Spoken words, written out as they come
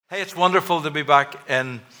Hey, it's wonderful to be back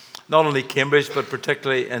in not only Cambridge, but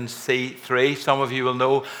particularly in C3. Some of you will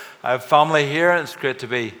know I have family here, and it's great to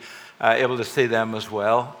be able to see them as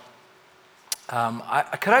well.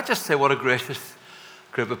 Could I just say what a gracious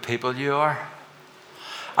group of people you are?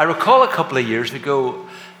 I recall a couple of years ago,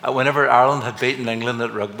 whenever Ireland had beaten England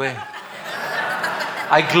at rugby,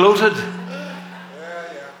 I gloated.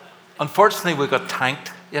 Unfortunately, we got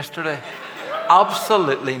tanked yesterday.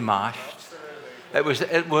 Absolutely mashed. It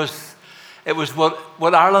was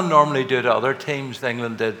what Ireland normally do to other teams,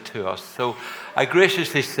 England did to us. So I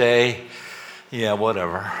graciously say, yeah,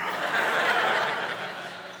 whatever.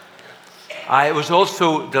 I was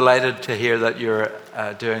also delighted to hear that you're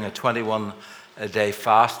doing a 21-day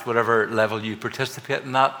fast, whatever level you participate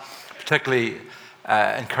in that. Particularly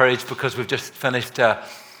encouraged because we've just finished a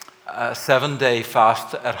 7-day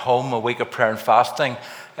fast at home, a week of prayer and fasting.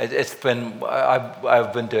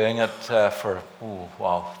 I've been doing it for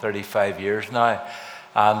 35 years now,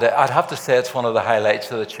 and I'd have to say it's one of the highlights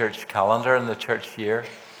of the church calendar and the church year.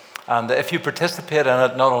 And if you participate in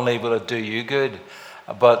it, not only will it do you good,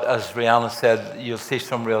 but as Rihanna said, you'll see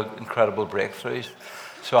some real incredible breakthroughs.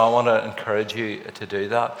 So I want to encourage you to do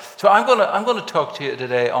that. So I'm going to talk to you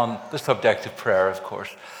today on the subject of prayer, of course,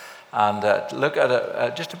 and look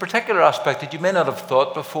at just a particular aspect that you may not have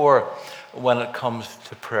thought before when it comes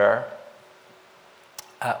to prayer.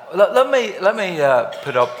 Let me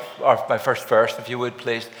put up my first verse, if you would,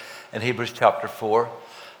 please, in Hebrews chapter 4.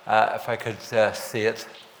 If I could see it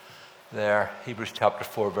there, Hebrews chapter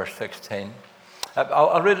 4, verse 16.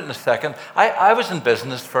 I'll read it in a second. I was in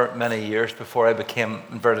business for many years before I became,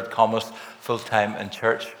 inverted commas, full-time in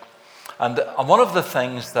church. And one of the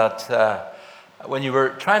things that when you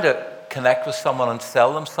were trying to connect with someone and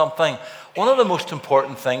sell them something, one of the most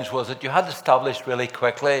important things was that you had to establish really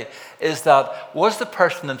quickly is that was the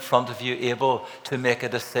person in front of you able to make a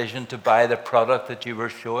decision to buy the product that you were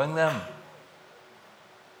showing them?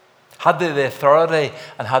 Had they the authority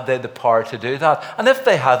and had they the power to do that? And if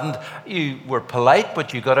they hadn't, you were polite,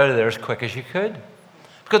 but you got out of there as quick as you could.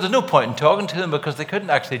 Because there's no point in talking to them because they couldn't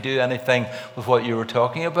actually do anything with what you were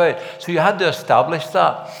talking about. So you had to establish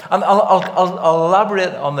that. And I'll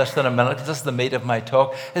elaborate on this in a minute because this is the meat of my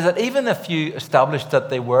talk, is that even if you established that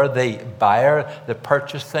they were the buyer, the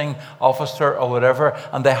purchasing officer or whatever,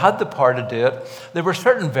 and they had the power to do it, there were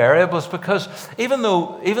certain variables because even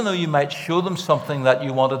though you might show them something that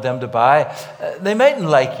you wanted them to buy, they mightn't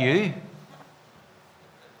like you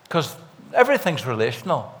because everything's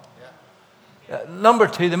relational. Number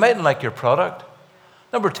two, they mightn't like your product.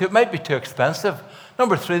 Number two, it might be too expensive.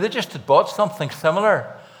 Number three, they just had bought something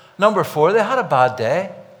similar. Number four, they had a bad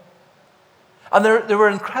day. And there were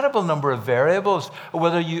an incredible number of variables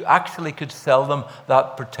whether you actually could sell them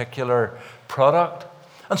that particular product.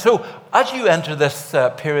 And so as you enter this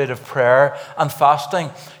period of prayer and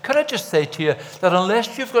fasting, could I just say to you that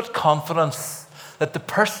unless you've got confidence that the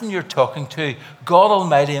person you're talking to, God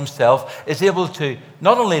Almighty himself, is able to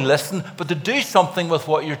not only listen, but to do something with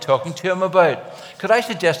what you're talking to him about, could I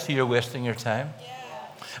suggest to you you're wasting your time? Yeah.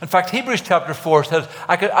 In fact, Hebrews chapter 4 says,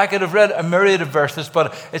 I could have read a myriad of verses,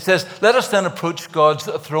 but it says, let us then approach God's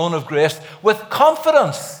throne of grace with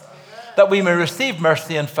confidence that we may receive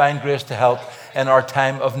mercy and find grace to help in our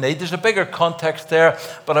time of need. There's a bigger context there,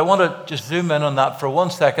 but I want to just zoom in on that for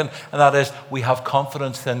 1 second, and that is we have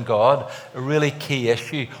confidence in God, a really key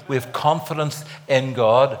issue. We have confidence in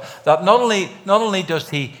God, that not only does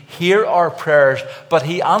he hear our prayers, but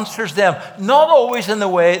he answers them, not always in the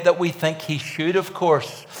way that we think he should, of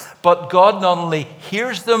course, but God not only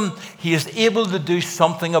hears them, he is able to do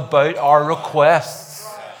something about our requests.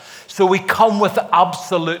 So we come with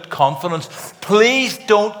absolute confidence. Please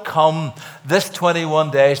don't come this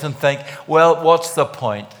 21 days and think, well, what's the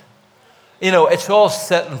point? It's all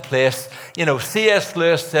set in place. C.S.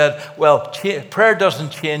 Lewis said, well, prayer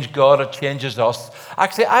doesn't change God, it changes us.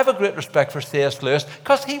 Actually, I have a great respect for C.S. Lewis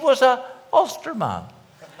because he was an Ulster man.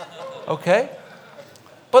 Okay?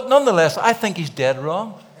 But nonetheless, I think he's dead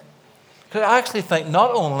wrong. Because I actually think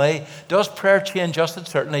not only does prayer change us, it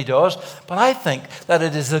certainly does, but I think that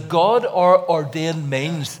it is a God-ordained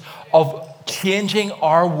means of changing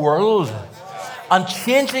our world and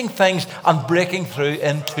changing things and breaking through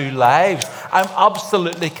into lives. I'm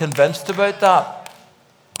absolutely convinced about that.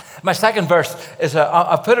 My second verse is,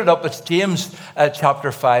 I put it up, it's James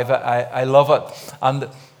chapter 5. I love it. And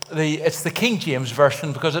it's the King James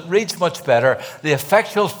Version because it reads much better. The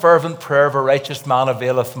effectual fervent prayer of a righteous man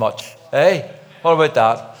availeth much. Hey, what about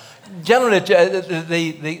that? Generally,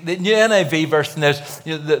 the new NIV version is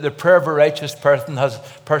the prayer of a righteous person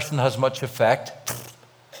has much effect.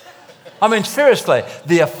 I mean, seriously,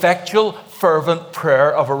 the effectual fervent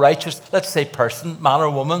prayer of a righteous, let's say person, man or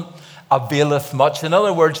woman, availeth much. In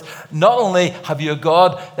other words, not only have you a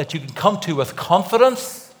God that you can come to with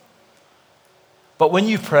confidence, but when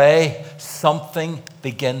you pray, something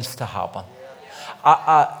begins to happen.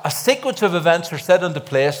 A sequence of events are set into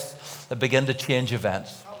place that begin to change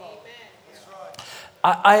events.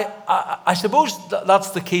 I suppose that's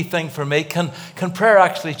the key thing for me. Can prayer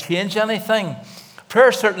actually change anything?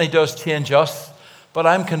 Prayer certainly does change us, but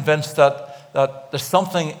I'm convinced that there's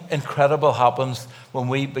something incredible happens when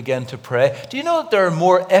we begin to pray. Do you know that there are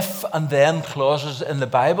more if and then clauses in the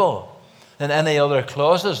Bible than any other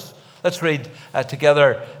clauses? Let's read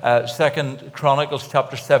together 2 Chronicles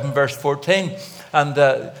chapter 7, verse 14. And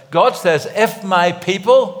God says, if my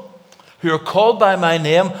people who are called by my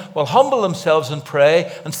name will humble themselves and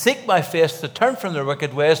pray and seek my face to turn from their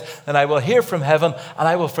wicked ways, then I will hear from heaven and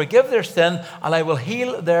I will forgive their sin and I will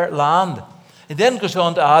heal their land. It then goes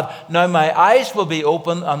on to add, now my eyes will be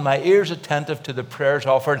open and my ears attentive to the prayers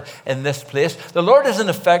offered in this place. The Lord is in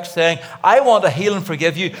effect saying, I want to heal and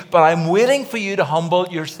forgive you, but I'm waiting for you to humble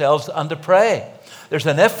yourselves and to pray. There's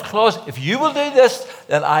an if clause. If you will do this,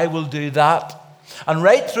 then I will do that. And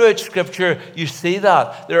right throughout Scripture, you see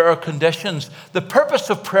that. There are conditions. The purpose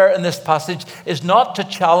of prayer in this passage is not to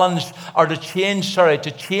challenge or to change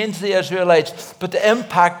the Israelites, but to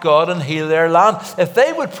impact God and heal their land. If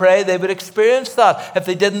they would pray, they would experience that. If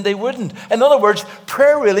they didn't, they wouldn't. In other words,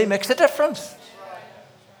 prayer really makes a difference.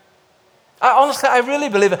 Honestly, I really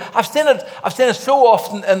believe it. I've seen it so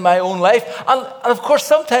often in my own life. And of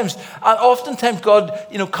course, oftentimes God,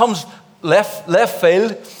 comes left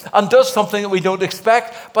field and does something that we don't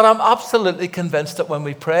expect. But I'm absolutely convinced that when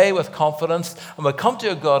we pray with confidence and we come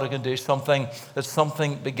to a God who can do something, that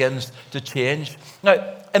something begins to change.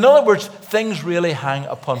 Now, in other words, things really hang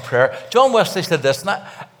upon prayer. John Wesley said this, and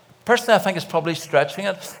personally I think it's probably stretching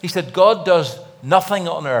it. He said, God does nothing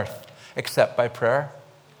on earth except by prayer.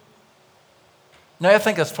 Now, I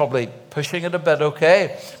think that's probably pushing it a bit,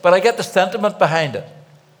 okay? But I get the sentiment behind it,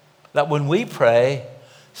 that when we pray,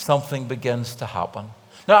 something begins to happen.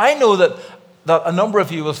 Now, I know that a number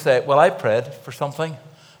of you will say, well, I prayed for something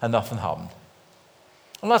and nothing happened.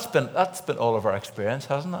 Well, that's been all of our experience,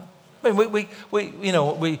 hasn't it? I mean,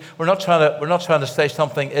 we're not trying to say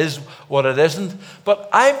something is what it isn't, but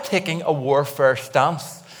I'm taking a warfare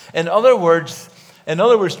stance. In other words,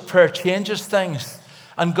 prayer changes things.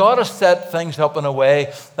 And God has set things up in a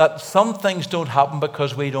way that some things don't happen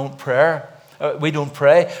because we don't pray.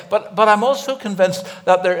 But I'm also convinced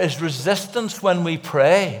that there is resistance when we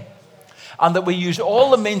pray, and that we use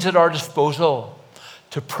all the means at our disposal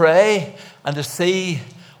to pray and to see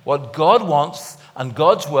what God wants and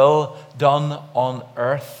God's will done on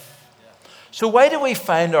earth. So why do we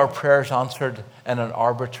find our prayers answered in an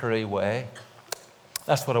arbitrary way?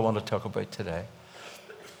 That's what I want to talk about today.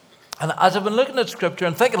 And as I've been looking at Scripture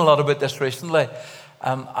and thinking a lot about this recently,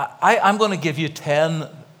 I'm going to give you 10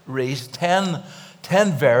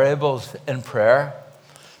 variables in prayer.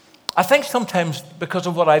 I think sometimes because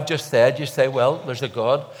of what I've just said, you say, well, there's a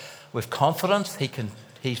God with confidence.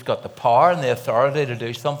 He's got the power and the authority to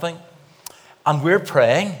do something. And we're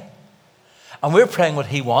praying. And we're praying what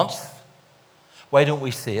he wants. Why don't we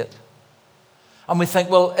see it? And we think,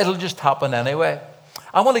 well, it'll just happen anyway.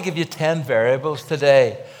 I want to give you 10 variables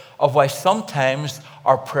today of why sometimes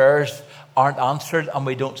our prayers aren't answered and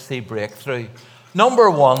we don't see breakthrough.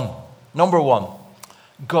 Number one,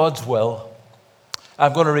 God's will.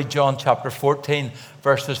 I'm going to read John chapter 14,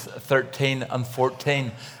 verses 13 and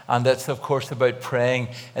 14. And that's, of course, about praying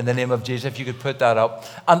in the name of Jesus. If you could put that up.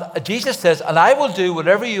 And Jesus says, and I will do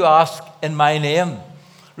whatever you ask in my name.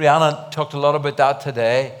 Rihanna talked a lot about that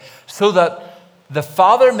today. So that the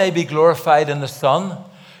Father may be glorified in the Son.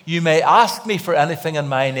 You may ask me for anything in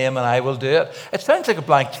my name and I will do it. It sounds like a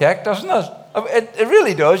blank check, doesn't it? It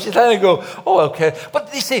really does. You kind of go, oh, okay.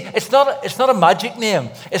 But you see, it's not a magic name.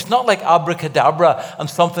 It's not like abracadabra and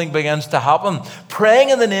something begins to happen. Praying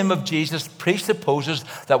in the name of Jesus presupposes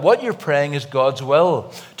that what you're praying is God's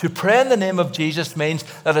will. To pray in the name of Jesus means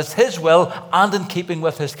that it's his will and in keeping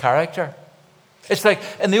with his character. It's like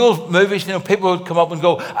in the old movies, people would come up and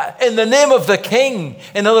go, in the name of the king.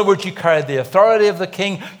 In other words, you carried the authority of the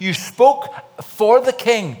king. You spoke for the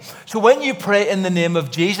king. So when you pray in the name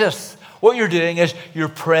of Jesus, what you're doing is you're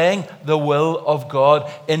praying the will of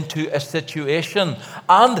God into a situation.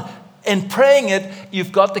 And in praying it,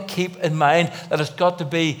 you've got to keep in mind that it's got to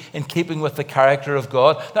be in keeping with the character of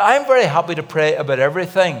God. Now, I'm very happy to pray about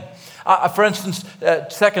everything. For instance,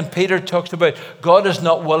 2 Peter talks about God is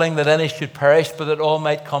not willing that any should perish, but that all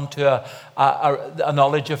might come to a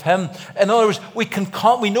knowledge of him. In other words,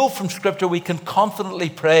 we know from Scripture we can confidently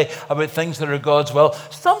pray about things that are God's will.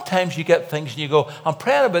 Sometimes you get things and you go, I'm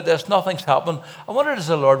praying about this, nothing's happened. I wonder, does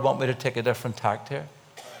the Lord want me to take a different tact here?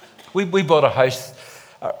 We bought a house.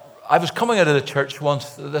 I was coming out of the church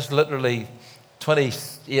once, this literally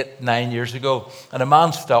 9 years ago, and a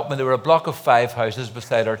man stopped me. There were a block of 5 houses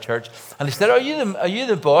beside our church, and he said, are you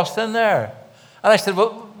the boss in there? And I said,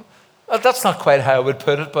 well, that's not quite how I would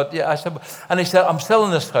put it, but yeah. I said, and he said, I'm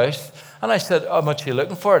selling this house. And I said, how much are you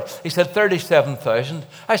looking for it? He said, 37,000.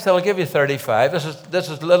 I said, I'll give you 35. This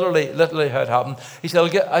is literally how it happened. He said,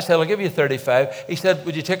 I'll give you 35. He said,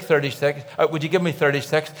 would you take 36? Would you give me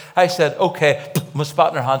 36? I said, okay. I spat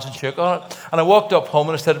in their hands and shook on it. And I walked up home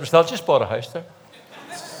and I said to myself, just bought a house there.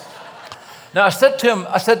 Now I said to him,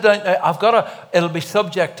 it'll be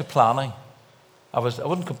subject to planning. I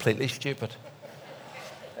wasn't completely stupid.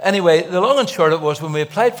 Anyway, the long and short of it was, when we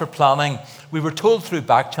applied for planning, we were told through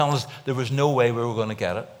back channels there was no way we were going to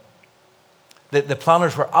get it. The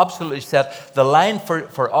planners were absolutely set. The line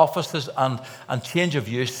for offices and change of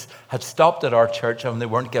use had stopped at our church, and they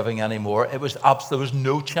weren't giving any more. There was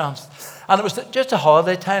no chance. And it was just a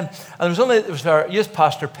holiday time. And it was our youth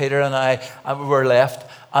pastor, Peter, and I, and we were left.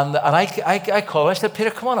 And I called. I said, Peter,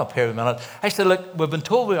 come on up here a minute. I said, look, we've been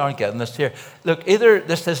told we aren't getting this here. Look, either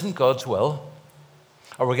this isn't God's will,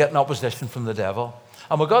 or we're getting opposition from the devil.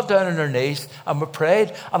 And we got down on our knees and we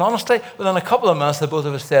prayed. And honestly, within a couple of minutes, the both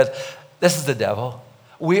of us said, this is the devil.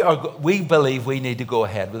 We believe we need to go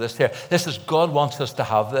ahead with this here. This is God wants us to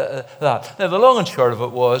have that. Now, the long and short of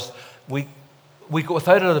it was, we go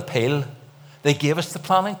without an appeal. They gave us the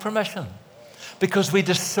planning permission, because we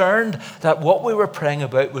discerned that what we were praying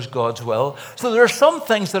about was God's will. So there are some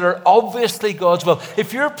things that are obviously God's will.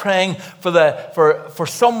 If you're praying for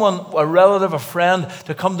someone, a relative, a friend,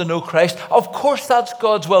 to come to know Christ, of course that's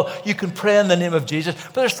God's will. You can pray in the name of Jesus.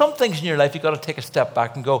 But there's some things in your life you've got to take a step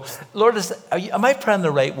back and go, Lord, am I praying the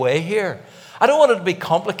right way here? I don't want it to be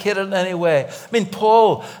complicated in any way. I mean,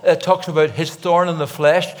 Paul talks about his thorn in the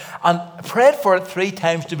flesh and prayed for it 3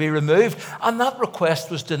 times to be removed, and that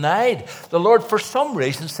request was denied. The Lord, for some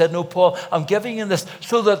reason, said, no, Paul, I'm giving you this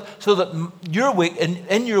so that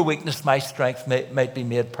in your weakness my strength might be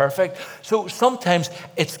made perfect. So sometimes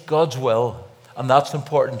it's God's will, and that's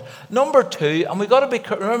important. Number 2, and we've got to be,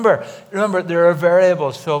 remember, there are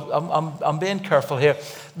variables, so I'm being careful here.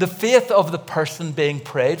 The faith of the person being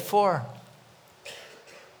prayed for.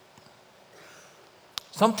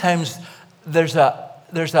 Sometimes there's a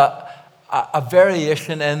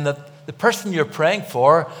variation in that the person you're praying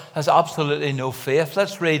for has absolutely no faith.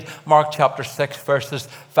 Let's read Mark chapter 6, verses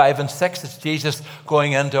 5 and 6. It's Jesus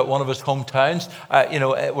going into one of his hometowns,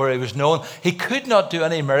 where he was known. He could not do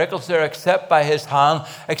any miracles there except lay his hands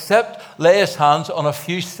on a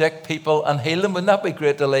few sick people and heal them. Wouldn't that be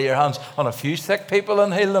great to lay your hands on a few sick people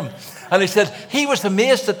and heal them? And he said he was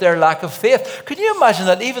amazed at their lack of faith. Could you imagine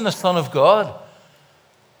that even the Son of God,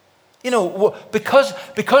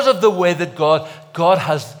 because of the way that God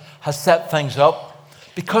has set things up,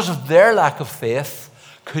 because of their lack of faith,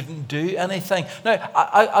 couldn't do anything. Now,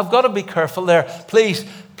 I've got to be careful there. Please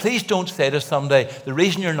don't say to somebody, the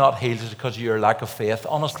reason you're not healed is because of your lack of faith.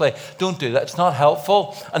 Honestly, don't do that. It's not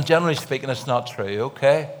helpful, and generally speaking, it's not true,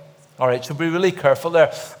 okay? All right, so be really careful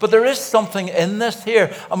there. But there is something in this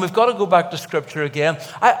here, and we've got to go back to Scripture again.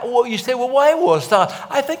 You say, well, why was that?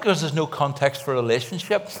 I think because there's no context for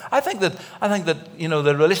relationship. I think that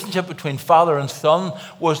the relationship between father and son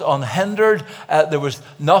was unhindered. There was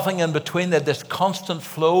nothing in between. They had this constant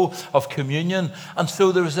flow of communion, and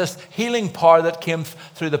so there was this healing power that came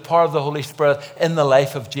through the power of the Holy Spirit in the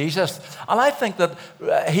life of Jesus. And I think that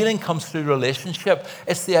healing comes through relationship.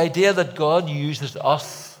 It's the idea that God uses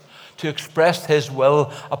us to express his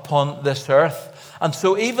will upon this earth. And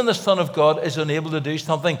so even the Son of God is unable to do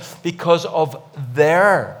something because of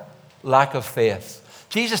their lack of faith.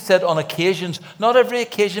 Jesus said on occasions, not every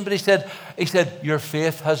occasion, but he said, your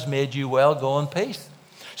faith has made you well, go in peace.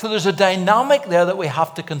 So there's a dynamic there that we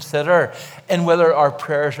have to consider in whether our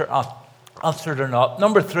prayers are answered or not.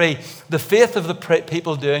 Number 3, the faith of the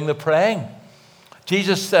people doing the praying.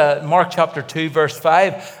 Jesus, Mark chapter 2, verse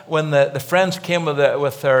 5, when the friends came with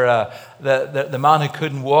the man who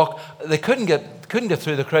couldn't walk, they couldn't get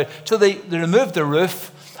through the crowd. So they removed the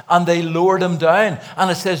roof and they lowered him down.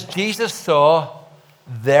 And it says Jesus saw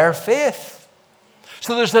their faith.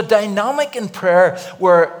 So there's a dynamic in prayer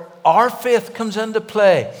where our faith comes into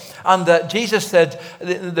play. And Jesus said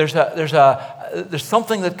there's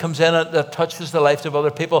something that comes in that touches the lives of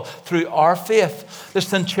other people through our faith. The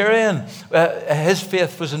centurion, his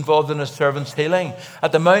faith was involved in his servant's healing.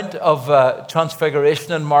 At the Mount of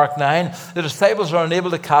Transfiguration in Mark 9, the disciples are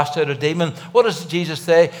unable to cast out a demon. What does Jesus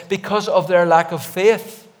say? Because of their lack of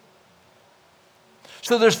faith.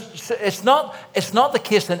 So it's not the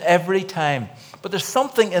case in every time, but there's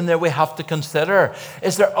something in there we have to consider.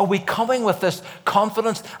 Are we coming with this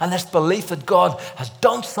confidence and this belief that God has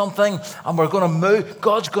done something and we're going to move?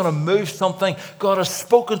 God's going to move something. God has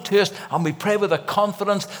spoken to us, and we pray with a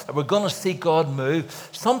confidence that we're going to see God move.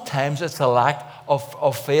 Sometimes it's a lack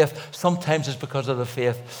of faith. Sometimes it's because of the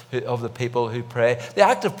faith of the people who pray. The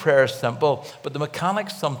act of prayer is simple, but the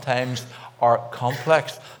mechanics sometimes are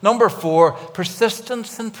complex. Number 4,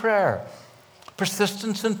 persistence in prayer.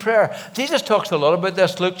 Persistence in prayer. Jesus talks a lot about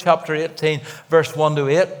this. Luke chapter 18, verse 1 to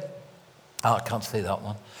 8. Oh, I can't say that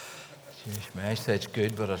one. Jeez, may I say it's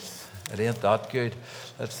good, but it ain't that good.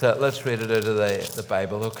 Let's read it out of the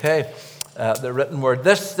Bible, okay? The written word.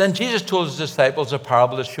 Then Jesus told his disciples a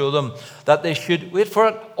parable to show them that they should, wait for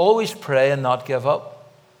it, always pray and not give up.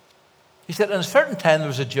 He said, in a certain town there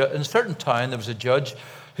was a judge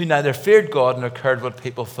who neither feared God nor cared what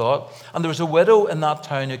people thought. And there was a widow in that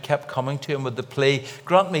town who kept coming to him with the plea,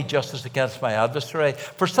 grant me justice against my adversary.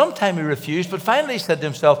 For some time he refused, but finally he said to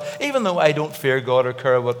himself, even though I don't fear God or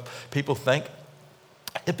care what people think,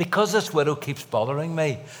 because this widow keeps bothering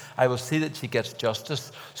me, I will see that she gets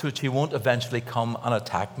justice so that she won't eventually come and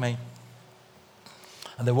attack me.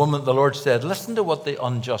 And the Lord said, listen to what the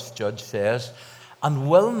unjust judge says. And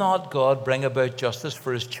will not God bring about justice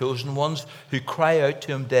for his chosen ones who cry out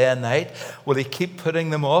to him day and night? Will he keep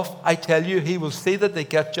putting them off? I tell you, he will see that they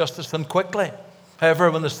get justice, and quickly.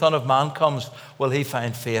 However, when the Son of Man comes, will he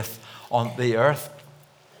find faith on the earth?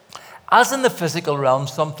 As in the physical realm,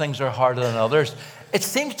 some things are harder than others. It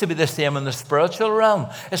seems to be the same in the spiritual realm.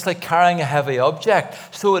 It's like carrying a heavy object.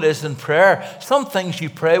 So it is in prayer. Some things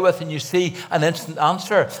you pray with and you see an instant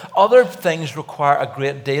answer. Other things require a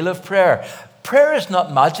great deal of prayer. Prayer is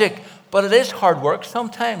not magic, but it is hard work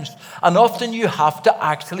sometimes. And often you have to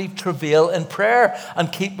actually travail in prayer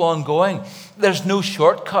and keep on going. There's no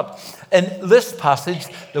shortcut. In this passage,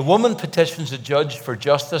 the woman petitions the judge for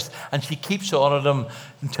justice, and she keeps on at him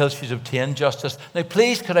until she's obtained justice. Now,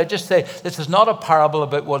 please, could I just say, this is not a parable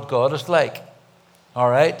about what God is like.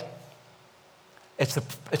 All right? It's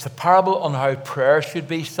a parable on how prayer should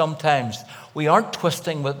be sometimes. We aren't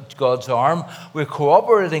twisting with God's arm. We're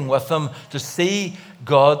cooperating with him to see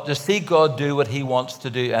God do what he wants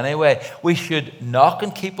to do anyway. We should knock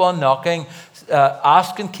and keep on knocking,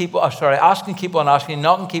 ask and keep on asking,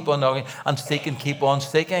 knock and keep on knocking, and seek and keep on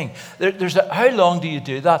seeking. How long do you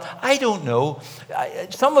do that? I don't know.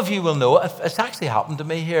 Some of you will know. It's actually happened to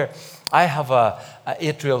me here. I have a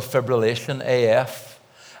atrial fibrillation, AF.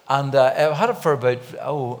 And I've had it for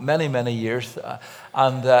about, many, many years.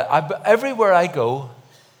 Everywhere I go,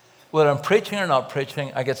 whether I'm preaching or not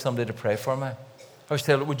preaching, I get somebody to pray for me. I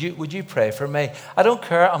say, would you pray for me? I don't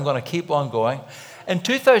care. I'm going to keep on going. In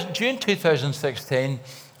June 2016,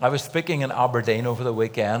 I was speaking in Aberdeen over the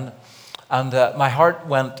weekend, and my heart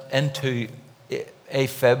went into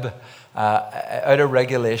AFib, out of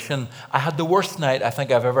regulation. I had the worst night I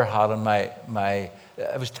think I've ever had on my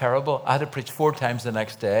it was terrible. I had to preach 4 times the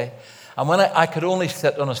next day. And when I could only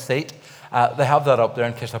sit on a seat, they have that up there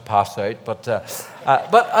in case I pass out. But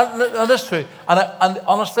that's true. And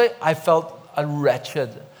honestly, I felt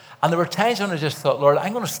wretched. And there were times when I just thought, Lord,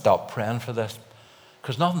 I'm going to stop praying for this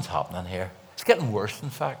because nothing's happening here. It's getting worse, in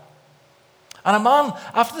fact. And a man,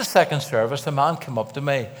 after the second service, a man came up to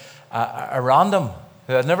me, a random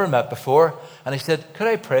who I'd never met before, and he said, could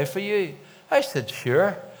I pray for you? I said,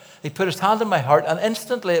 sure. He put his hand on my heart, and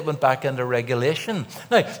instantly it went back into regulation.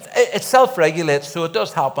 Now, it self-regulates, so it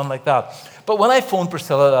does happen like that. But when I phoned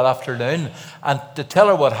Priscilla that afternoon, and to tell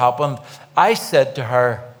her what happened, I said to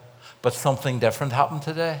her, but something different happened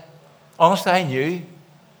today. Honestly, I knew.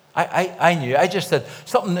 I knew. I just said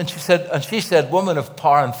something, and she said, woman of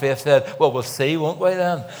power and faith said, well, we'll see, won't we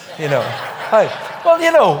then?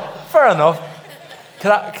 Fair enough.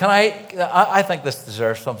 I think this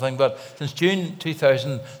deserves something, but since June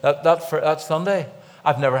 2000, that Sunday,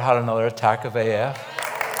 I've never had another attack of AF.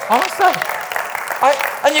 Honestly.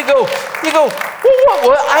 And you go, well,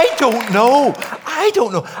 what? I don't know.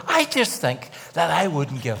 I just think that I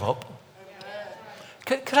wouldn't give up.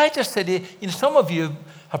 Could I just say to you, some of you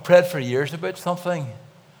have prayed for years about something,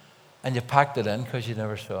 and you packed it in because you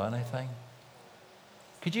never saw anything.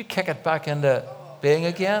 Could you kick it back into being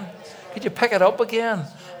again? Could you pick it up again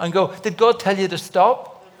and go, did God tell you to stop?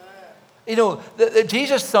 You know,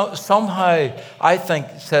 Jesus somehow, I think,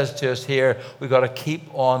 says to us here, we've got to keep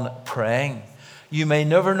on praying. You may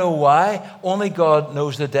never know why. Only God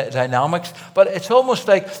knows the dynamics. But it's almost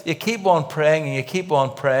like you keep on praying and you keep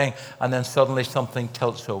on praying, and then suddenly something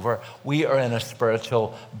tilts over. We are in a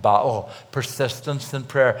spiritual battle. Persistence in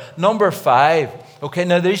prayer. Number 5. Okay,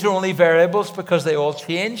 now these are only variables because they all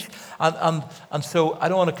change. And so I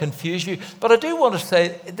don't want to confuse you. But I do want to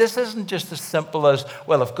say this isn't just as simple as,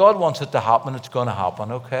 well, if God wants it to happen, it's going to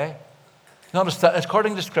happen, okay?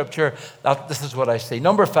 According to Scripture, this is what I see.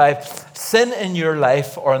 Number 5, sin in your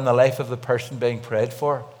life or in the life of the person being prayed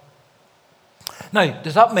for. Now,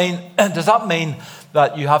 does that mean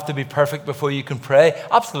that you have to be perfect before you can pray?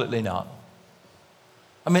 Absolutely not.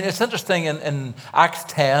 I mean, it's interesting in Acts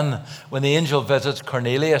 10, when the angel visits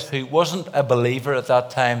Cornelius, who wasn't a believer at that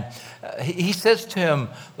time, he says to him,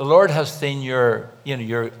 the Lord has seen your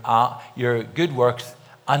good works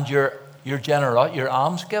and your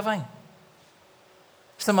alms giving.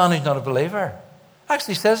 It's the man who's not a believer.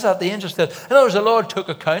 Actually says that. The angel said, in other words, the Lord took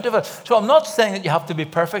account of it. So I'm not saying that you have to be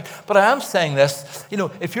perfect, but I am saying this. You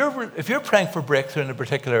know, if you're praying for breakthrough in a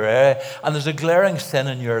particular area and there's a glaring sin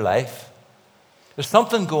in your life, there's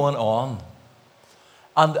something going on,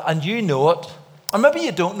 and you know it, or maybe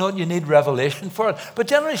you don't know it, you need revelation for it, but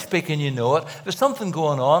generally speaking, you know it. There's something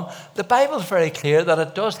going on. The Bible's very clear that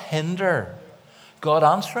it does hinder God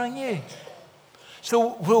answering you.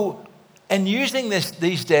 So in using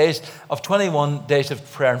these days of 21 days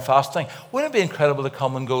of prayer and fasting, wouldn't it be incredible to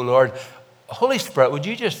come and go, Lord, Holy Spirit, would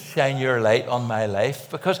you just shine your light on my life?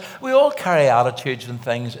 Because we all carry attitudes and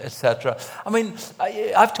things, etc. I mean,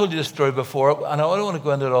 I've told you this story before, and I don't want to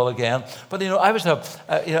go into it all again. But I was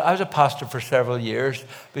a pastor for several years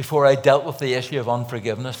before I dealt with the issue of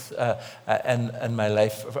unforgiveness in my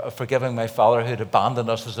life, forgiving my father who had abandoned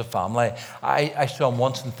us as a family. I saw him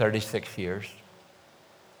once in 36 years.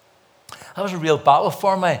 That was a real battle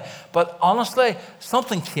for me. But honestly,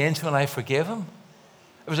 something changed when I forgave him.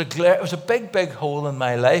 It was a big, big hole in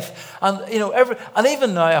my life. And and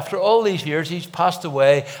even now, after all these years, he's passed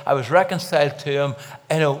away. I was reconciled to him.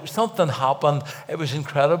 Something happened. It was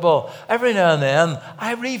incredible. Every now and then,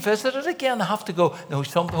 I revisit it again. I have to go,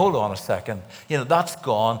 hold on a second. That's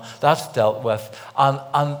gone. That's dealt with.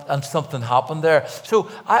 And something happened there. So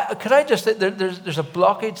could I just say, there's a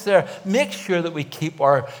blockage there. Make sure that we keep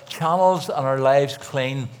our channels and our lives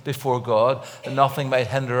clean before God, and nothing might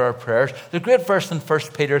hinder our prayers. The great verse in 1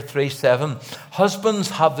 Peter 3:7, husbands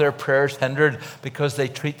have their prayers hindered because they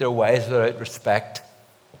treat their wives without respect.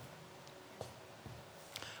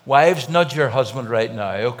 Wives, nudge your husband right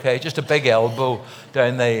now, okay? Just a big elbow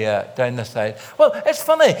down the side. Well, it's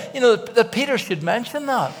funny, that Peter should mention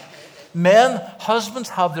that. Men, husbands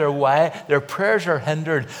have their prayers are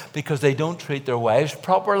hindered because they don't treat their wives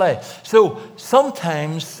properly. So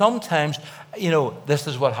sometimes, this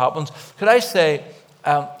is what happens. Could I say,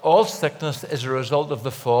 all sickness is a result of the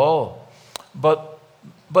fall, but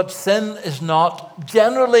sin is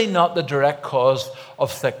generally not the direct cause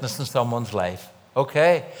of sickness in someone's life.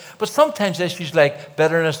 Okay? But sometimes issues like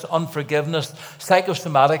bitterness, unforgiveness,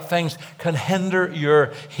 psychosomatic things can hinder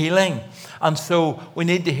your healing. And so we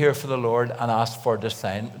need to hear from the Lord and ask for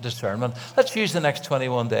discernment. Let's use the next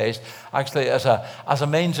 21 days actually as a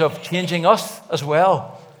means of changing us as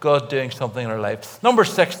well. God doing something in our life. Number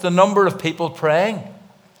 6, the number of people praying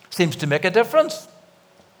seems to make a difference.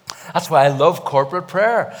 That's why I love corporate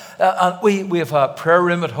prayer. And we have a prayer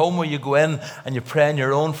room at home where you go in and you pray on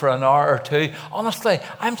your own for an hour or two. Honestly,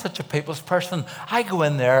 I'm such a people's person. I go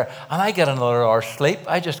in there and I get another hour's sleep.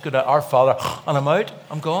 I just go to Our Father and I'm out.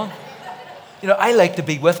 I'm gone. I like to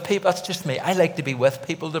be with people. That's just me. I like to be with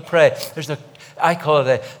people to pray. There's a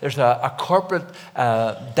corporate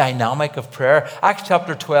dynamic of prayer. Acts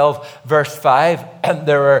chapter 12, verse 5, and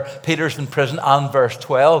there are Peter's in prison, and verse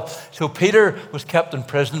 12. So Peter was kept in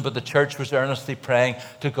prison, but the church was earnestly praying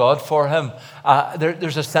to God for him.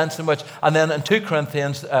 There's a sense in which, and then in 2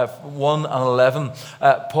 Corinthians 1 and 11,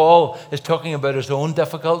 Paul is talking about his own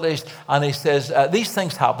difficulties, and he says, these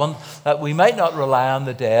things happen that we might not rely on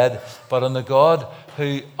the dead, but on the God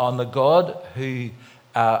who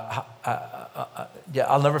I'll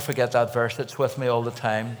never forget that verse. It's with me all the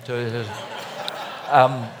time.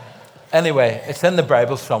 Anyway, it's in the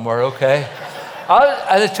Bible somewhere, okay?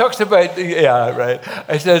 And it talks about,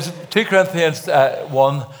 it says 2 Corinthians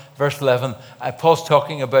 1, verse 11, Paul's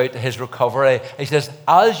talking about his recovery. He says,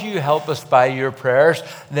 as you help us by your prayers,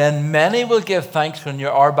 then many will give thanks on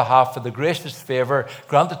our behalf for the gracious favor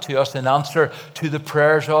granted to us in answer to the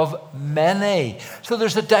prayers of many. So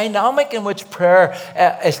there's a dynamic in which prayer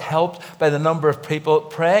is helped by the number of people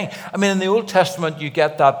praying. I mean, in the Old Testament, you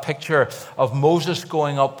get that picture of Moses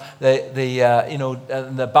going up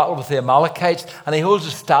the battle with the Amalekites, and he holds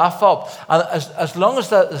his staff up. And as long as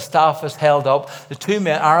the staff is held up, the two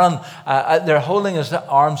men, Aaron, they're holding his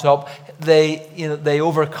arms up. They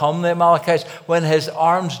overcome the Amalekites. When his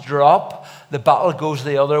arms drop, the battle goes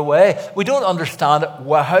the other way. We don't understand it.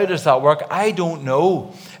 Well, how does that work? I don't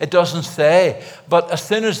know. It doesn't say. But as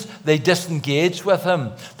soon as they disengaged with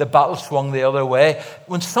him, the battle swung the other way.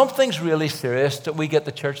 When something's really serious, that we get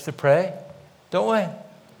the church to pray, don't we?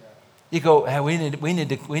 You go, hey, we need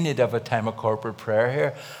to have a time of corporate prayer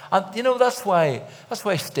here. And that's why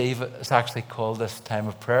Steve has actually called this time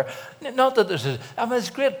of prayer. Not that it's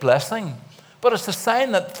a great blessing, but it's a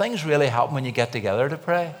sign that things really happen when you get together to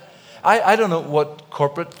pray. I don't know what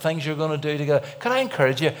corporate things you're going to do together. Can I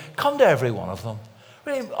encourage you? Come to every one of them.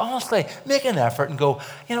 Really, honestly, make an effort and go,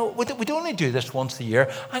 we'd only do this once a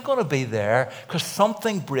year. I'm going to be there because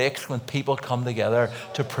something breaks when people come together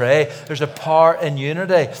to pray. There's a power in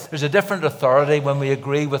unity. There's a different authority when we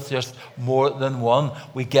agree with just more than one.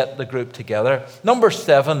 We get the group together. Number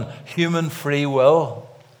 7, human free will.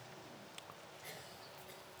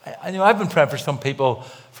 I've been praying for some people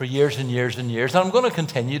for years and years and years, and I'm going to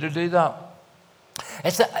continue to do that.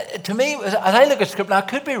 To me, as I look at Scripture, now I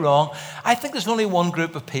could be wrong, I think there's only one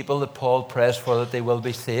group of people that Paul prays for that they will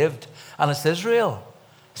be saved, and it's Israel.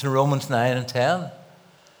 It's in Romans 9 and 10.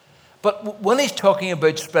 But when he's talking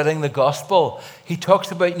about spreading the gospel, he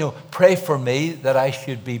talks about, pray for me that I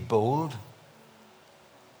should be bold.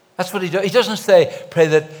 That's what he does. He doesn't say, pray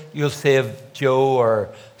that you'll save Joe or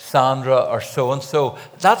Sandra or so-and-so.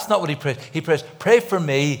 That's not what he prays. He prays, pray for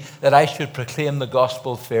me that I should proclaim the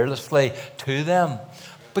gospel fearlessly to them.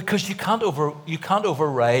 Because you can't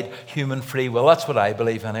override human free will. That's what I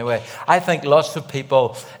believe anyway. I think lots of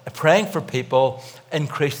people, praying for people,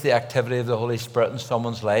 increase the activity of the Holy Spirit in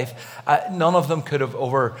someone's life. None of them could have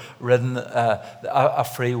overridden a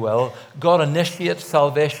free will. God initiates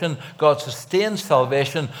salvation. God sustains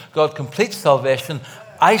salvation. God completes salvation.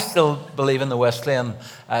 I still believe in the Wesleyan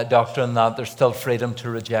doctrine that there's still freedom to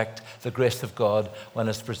reject the grace of God when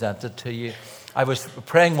it's presented to you. I was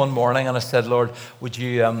praying one morning and I said, Lord, would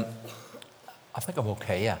you, I think I'm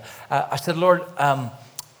okay, yeah. I said, Lord, I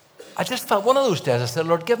just felt one of those days, I said,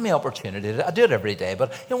 Lord, give me opportunity. I do it every day,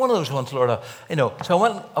 but one of those ones, Lord, so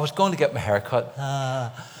I was going to get my hair cut,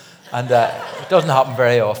 and it doesn't happen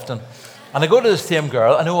very often. And I go to the same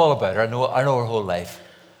girl, I know all about her, I know her whole life,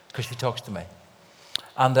 because she talks to me.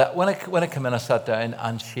 And when I came in, I sat down,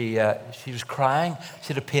 and she was crying.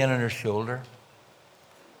 She had a pain in her shoulder.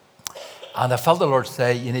 And I felt the Lord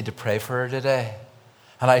say, you need to pray for her today.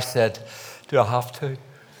 And I said, do I have to?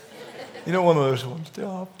 One of those ones, do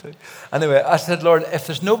I have to? Anyway, I said, Lord, if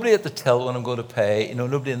there's nobody at the till when I'm going to pay,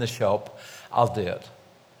 nobody in the shop, I'll do it.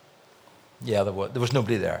 Yeah, there was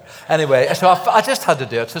nobody there. Anyway, so I just had to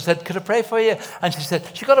do it. So I said, could I pray for you? And she said,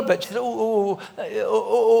 she got a bit, she said,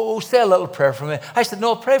 say a little prayer for me. I said,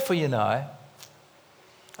 no, I'll pray for you now.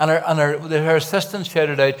 And her assistant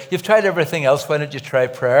shouted out, you've tried everything else, why don't you try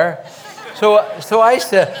prayer? So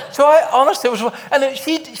I honestly was, and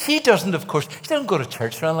she doesn't, of course, she doesn't go to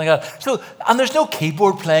church or anything like that. So, and there's no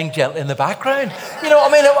keyboard playing gently in the background.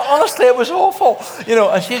 Honestly, it was awful.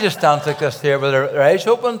 And she just stands like this here with her eyes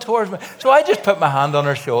open towards me. So I just put my hand on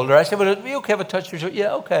her shoulder. I said, well, are you okay if I touch your shoulder?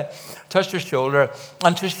 Yeah, okay. Touched her shoulder,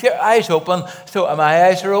 and she eyes open. So my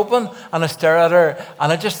eyes are open, and I stare at her,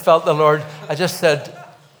 and I just felt the Lord. I just said,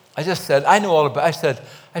 I know all about. I said,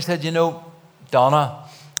 Donna,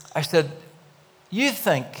 I said, you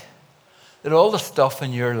think that all the stuff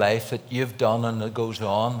in your life that you've done and that goes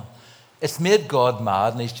on, it's made God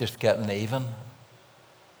mad and he's just getting even.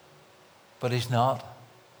 But he's not.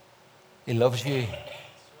 He loves you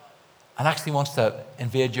and actually wants to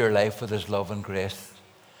invade your life with his love and grace.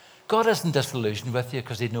 God isn't disillusioned with you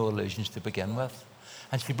because he had no illusions to begin with.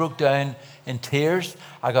 And she broke down in tears.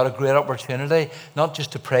 I got a great opportunity, not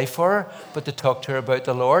just to pray for her, but to talk to her about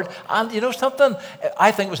the Lord. And something?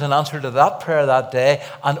 I think it was an answer to that prayer that day,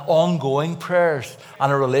 and ongoing prayers,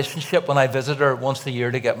 and a relationship when I visit her once a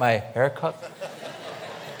year to get my hair cut.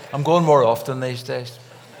 I'm going more often these days.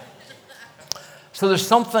 So there's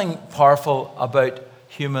something powerful about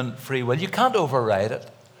human free will. You can't override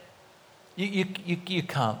it. You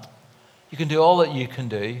can't. You can do all that you can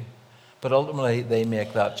do. But ultimately, they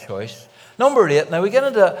make that choice. Number 8. Now, we get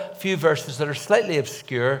into a few verses that are slightly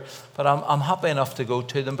obscure, but I'm happy enough to go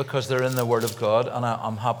to them because they're in the Word of God, and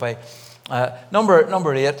I'm happy.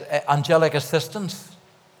 Number 8, angelic assistance.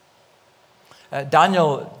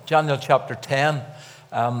 Daniel chapter 10.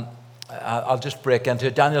 I'll just break into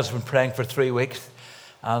it. Daniel's been praying for 3 weeks,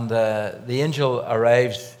 and the angel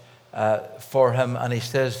arrives for him, and he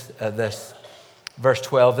says this. Verse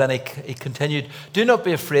 12, then he continued, do not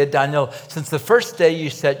be afraid, Daniel, since the first day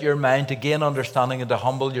you set your mind to gain understanding and to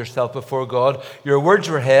humble yourself before God, your words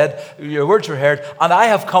were heard, and I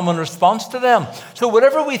have come in response to them. So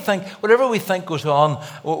whatever we think goes on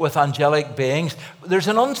with angelic beings, there's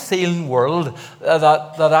an unseen world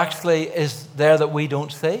that actually is there that we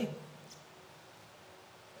don't see.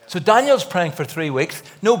 So Daniel's praying for 3 weeks,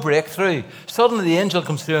 no breakthrough. Suddenly the angel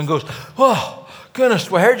comes through and goes, oh,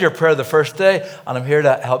 goodness, we heard your prayer the first day, and I'm here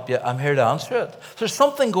to help you. I'm here to answer it. So there's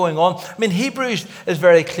something going on. I mean, Hebrews is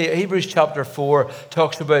very clear. Hebrews chapter 4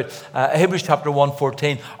 talks about, Hebrews chapter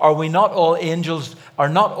 1:14, are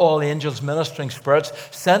not all angels ministering spirits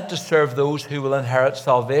sent to serve those who will inherit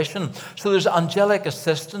salvation? So there's angelic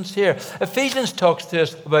assistance here. Ephesians talks to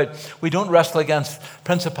us about we don't wrestle against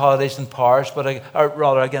principalities and powers, or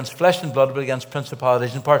rather against flesh and blood, but against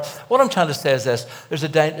principalities and powers. What I'm trying to say is this. There's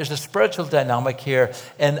a spiritual dynamic here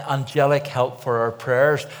in angelic help for our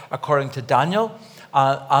prayers, according to Daniel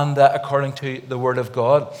and according to the Word of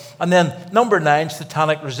God. And then number 9,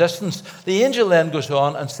 satanic resistance. The angel then goes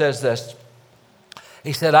on and says this.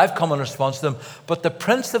 He said, I've come in response to them, but the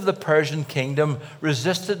prince of the Persian kingdom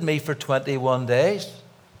resisted me for 21 days.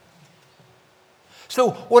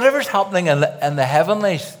 So whatever's happening in the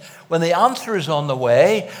heavenlies, when the answer is on the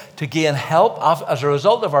way to gain help as a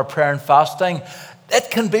result of our prayer and fasting, it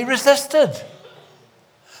can be resisted.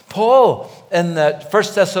 Paul, in 1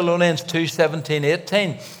 Thessalonians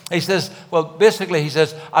 2:17-18, he says,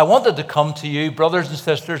 I wanted to come to you, brothers and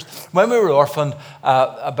sisters, when we were orphaned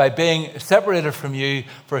by being separated from you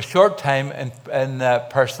for a short time in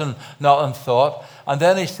person, not in thought. And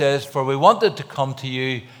then he says, for we wanted to come to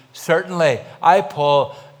you, certainly. I,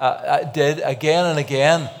 Paul, did again and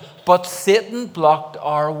again, but Satan blocked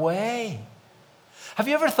our way. Have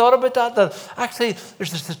you ever thought about that? That actually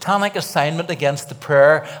there's a satanic assignment against the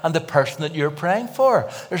prayer and the person that you're praying for.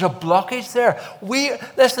 There's a blockage there.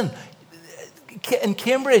 Listen, in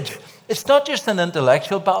Cambridge, it's not just an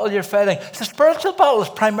intellectual battle you're fighting. It's a spiritual battle. It's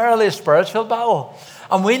primarily a spiritual battle.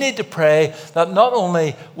 And we need to pray that not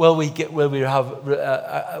only will we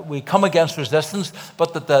come against resistance,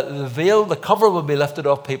 but that the veil, the cover will be lifted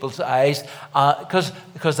off people's eyes.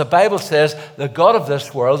 Because the Bible says the God of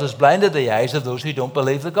this world has blinded the eyes of those who don't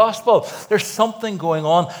believe the gospel. There's something going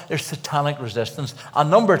on. There's satanic resistance.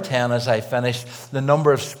 And number 10, as I finish, the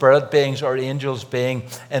number of spirit beings or angels being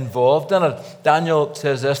involved in it. Daniel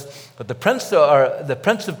says this. But the prince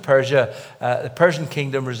of Persia, the Persian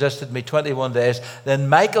kingdom, resisted me 21 days. Then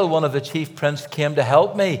Michael, one of the chief princes, came to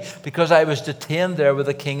help me because I was detained there with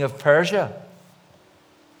the king of Persia.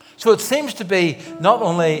 So it seems to be not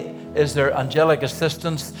only is there angelic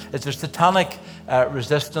assistance, is there satanic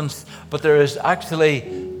resistance, but there is actually,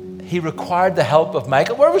 he required the help of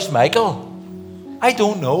Michael. Where was Michael? I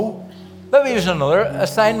don't know. Maybe he was on another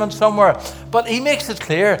assignment somewhere. But he makes it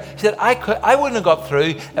clear. He said, I wouldn't have got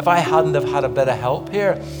through if I hadn't have had a bit of help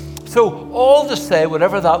here. So all to say,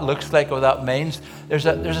 whatever that looks like or that means, there's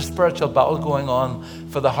a spiritual battle going on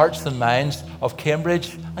for the hearts and minds of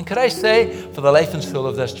Cambridge. And could I say, for the life and soul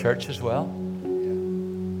of this church as well.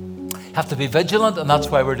 You have to be vigilant, and that's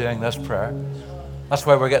why we're doing this prayer. That's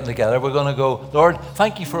why we're getting together. We're going to go, Lord,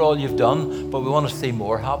 thank you for all you've done, but we want to see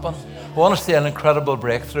more happen. We want to see an incredible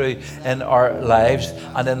breakthrough in our lives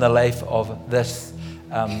and in the life of this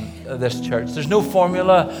church. There's no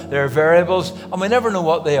formula. There are variables, and we never know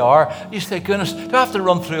what they are. You say, goodness, do I have to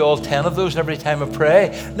run through all 10 of those every time I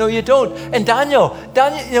pray? No, you don't. And Daniel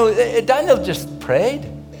just prayed.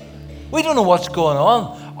 We don't know what's going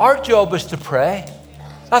on. Our job is to pray.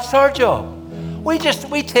 That's our job. We just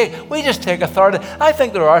take authority. I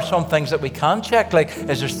think there are some things that we can check, like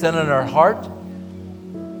is there sin in our heart?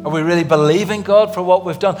 Are we really believing God for what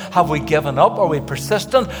we've done? Have we given up? Are we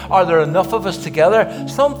persistent? Are there enough of us together?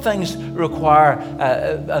 Some things require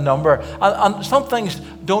a number, and some things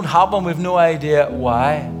don't happen. We've no idea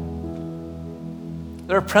why.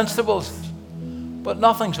 There are principles, but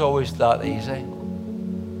nothing's always that easy.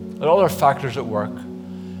 There are other factors at work.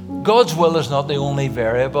 God's will is not the only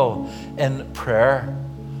variable in prayer,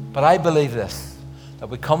 but I believe this, that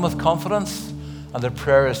we come with confidence and that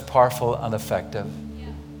prayer is powerful and effective.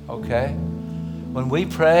 Okay? When we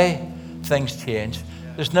pray, things change.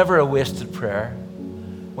 There's never a wasted prayer.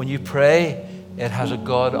 when you pray, it has a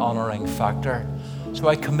God-honoring factor. So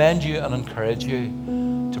I commend you and encourage you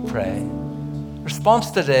to pray. Response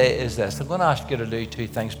today is this. I'm going to ask you to do two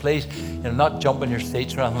things. Please, not jump in your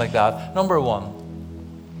seats or anything like that. Number one,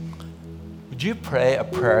 would you pray a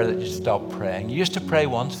prayer that you stopped praying? You used to pray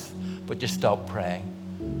once, but you stopped praying.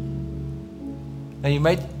 Now you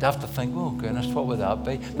might have to think, oh goodness, what would that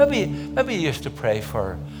be? Maybe you used to pray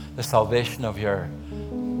for the salvation of your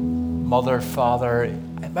mother, father.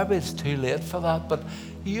 Maybe it's too late for that, but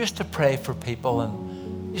you used to pray for people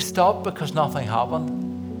and you stopped because nothing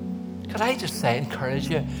happened. Could I just say, encourage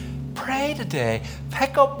you, pray today.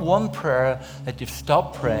 Pick up one prayer that you've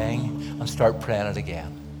stopped praying and start praying it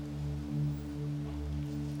again.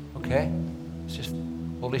 Okay? It's just,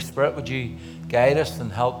 Holy Spirit, would you guide us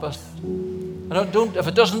and help us? And if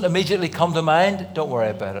it doesn't immediately come to mind, don't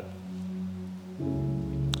worry about it.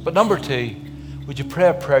 But number two, would you pray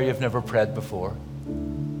a prayer you've never prayed before?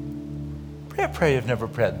 Pray a prayer you've never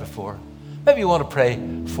prayed before. Maybe you want to pray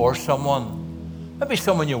for someone. Maybe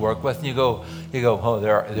someone you work with, and you go, oh,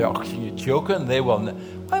 you're joking. They will.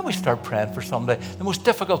 Why don't we start praying for somebody? The most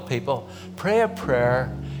difficult people. Pray a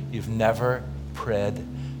prayer you've never prayed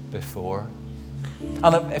before.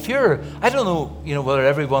 And if you're, I don't know, whether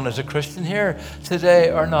everyone is a Christian here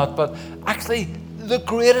today or not, but actually the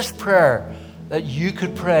greatest prayer that you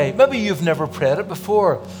could pray, maybe you've never prayed it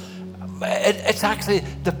before, it's actually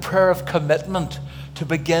the prayer of commitment, to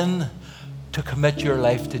begin to commit your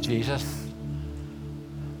life to Jesus.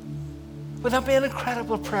 Would that be an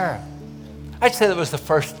incredible prayer? I'd say that was the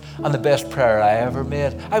first and the best prayer I ever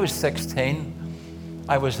made. I was 16.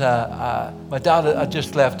 My dad had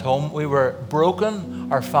just left home. We were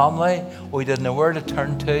broken, our family. We didn't know where to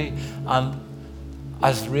turn to. And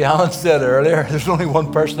as Rhiannon said earlier, there's only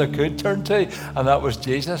one person I could turn to, and that was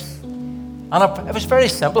Jesus. And it was very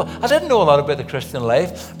simple. I didn't know a lot about the Christian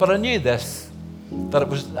life, but I knew this,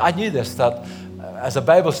 that as the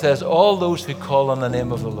Bible says, all those who call on the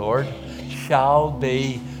name of the Lord shall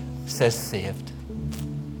be saved.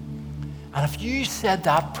 And if you said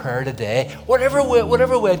that prayer today, whatever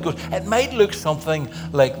way it goes, it might look something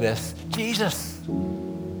like this. Jesus,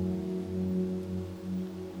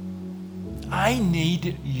 I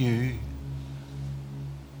need you.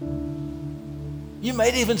 You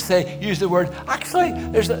might even use the word, actually,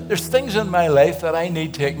 there's things in my life that I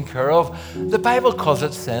need taken care of. The Bible calls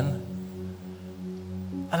it sin.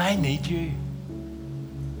 And I need you.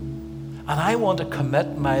 And I want to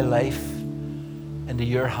commit my life into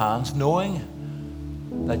your hands, knowing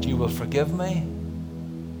that you will forgive me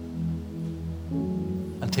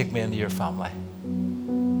and take me into your family.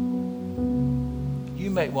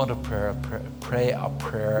 You might want to pray a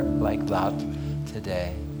prayer like that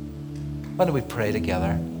today. Why don't we pray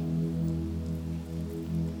together?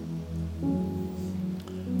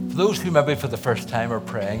 For those who maybe for the first time are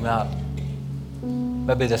praying that,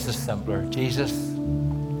 maybe this is simpler. Jesus,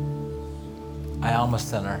 I am a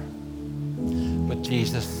sinner, but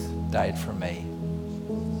Jesus died for me.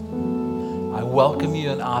 I welcome you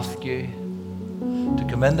and ask you to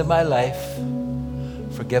come into my life,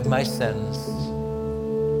 forgive my sins,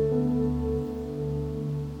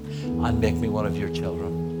 and make me one of your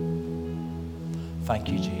children. Thank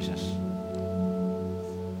you, Jesus.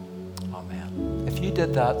 Amen. If you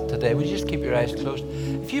did that today, would you just keep your eyes closed?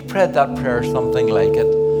 If you prayed that prayer or something like it,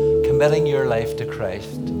 committing your life to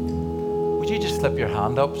Christ, would you just slip your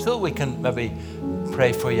hand up so that we can maybe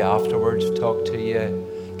pray for you afterwards, talk to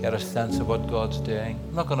you, get a sense of what God's doing?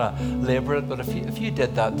 I'm not going to labor it, but if you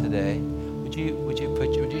did that today, would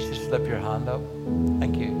you just slip your hand up?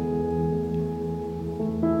 Thank you.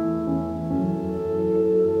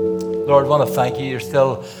 Lord, I want to thank you. You're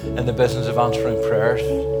still in the business of answering prayers.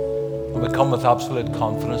 And we come with absolute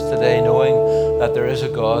confidence today, knowing that there is a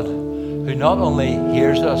God who not only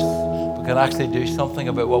hears us, but can actually do something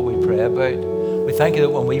about what we pray about. We thank you that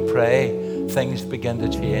when we pray, things begin to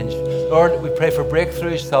change. Lord, we pray for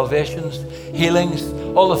breakthroughs, salvations, healings,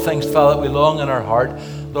 all the things, Father, that we long in our heart.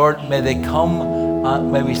 Lord, may they come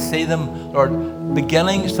and may we see them, Lord,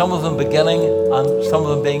 beginning, some of them beginning and some of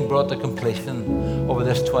them being brought to completion over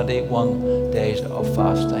this 21 days of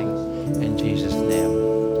fasting. In Jesus' name,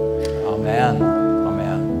 amen.